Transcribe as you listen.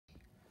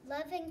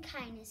Love and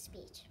Kindness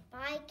Speech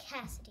by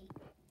Cassidy.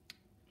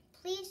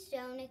 Please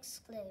don't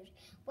exclude.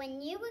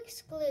 When you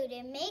exclude,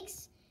 it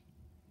makes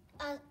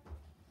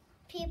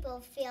people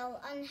feel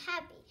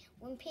unhappy.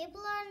 When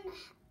people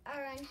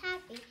are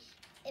unhappy,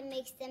 it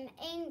makes them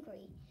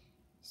angry.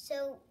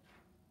 So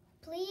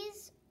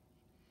please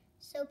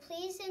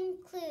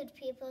include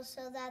people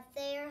so that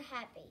they are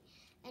happy.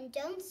 And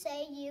don't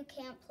say you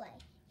can't play.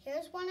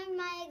 Here's one of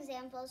my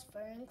examples for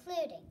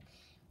including.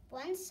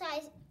 Once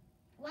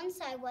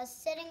I was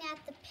sitting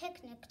at the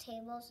picnic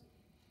tables,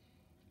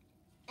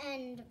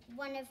 and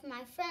one of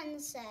my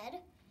friends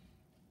said,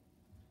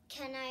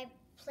 Can I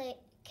play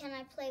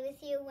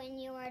with you when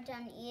you are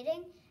done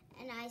eating?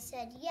 And I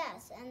said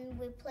yes, and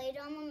we played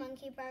on the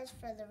monkey bars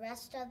for the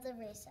rest of the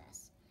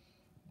recess.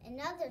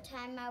 Another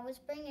time I was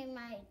bringing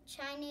my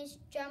Chinese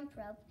jump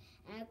rope,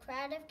 and a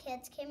crowd of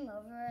kids came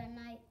over,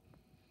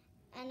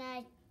 and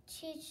I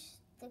teach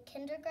the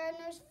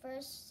kindergartners,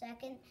 first,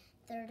 second,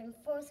 third, and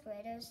fourth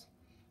graders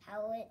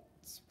how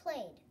it's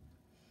played.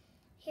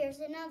 Here's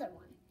another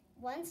one.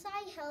 Once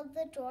I held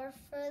the door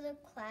for the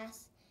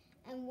class,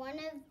 and one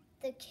of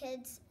the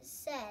kids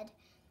said,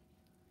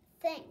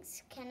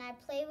 Thanks, can I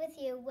play with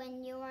you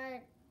when you are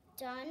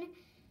done?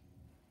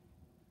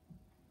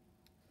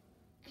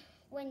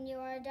 When you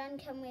are done,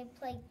 can we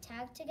play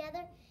tag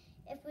together?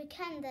 If we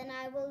can, then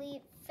I will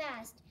eat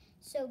fast,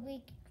 so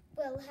we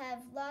will have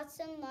lots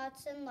and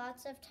lots and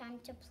lots of time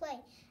to play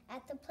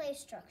at the play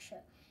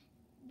structure.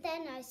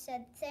 Then I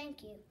said,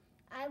 Thank you.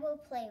 I will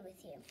play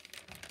with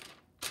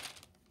you.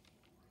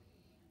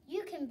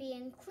 You can be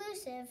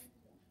inclusive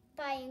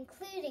by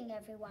including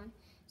everyone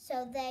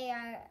so they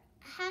are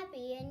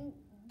happy, and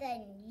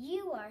then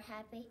you are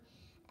happy,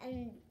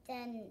 and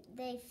then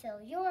they fill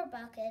your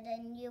bucket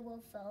and you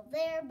will fill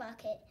their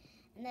bucket,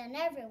 and then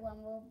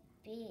everyone will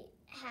be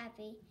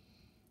happy.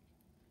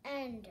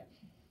 And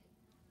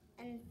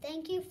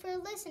thank you for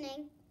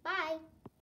listening. Bye.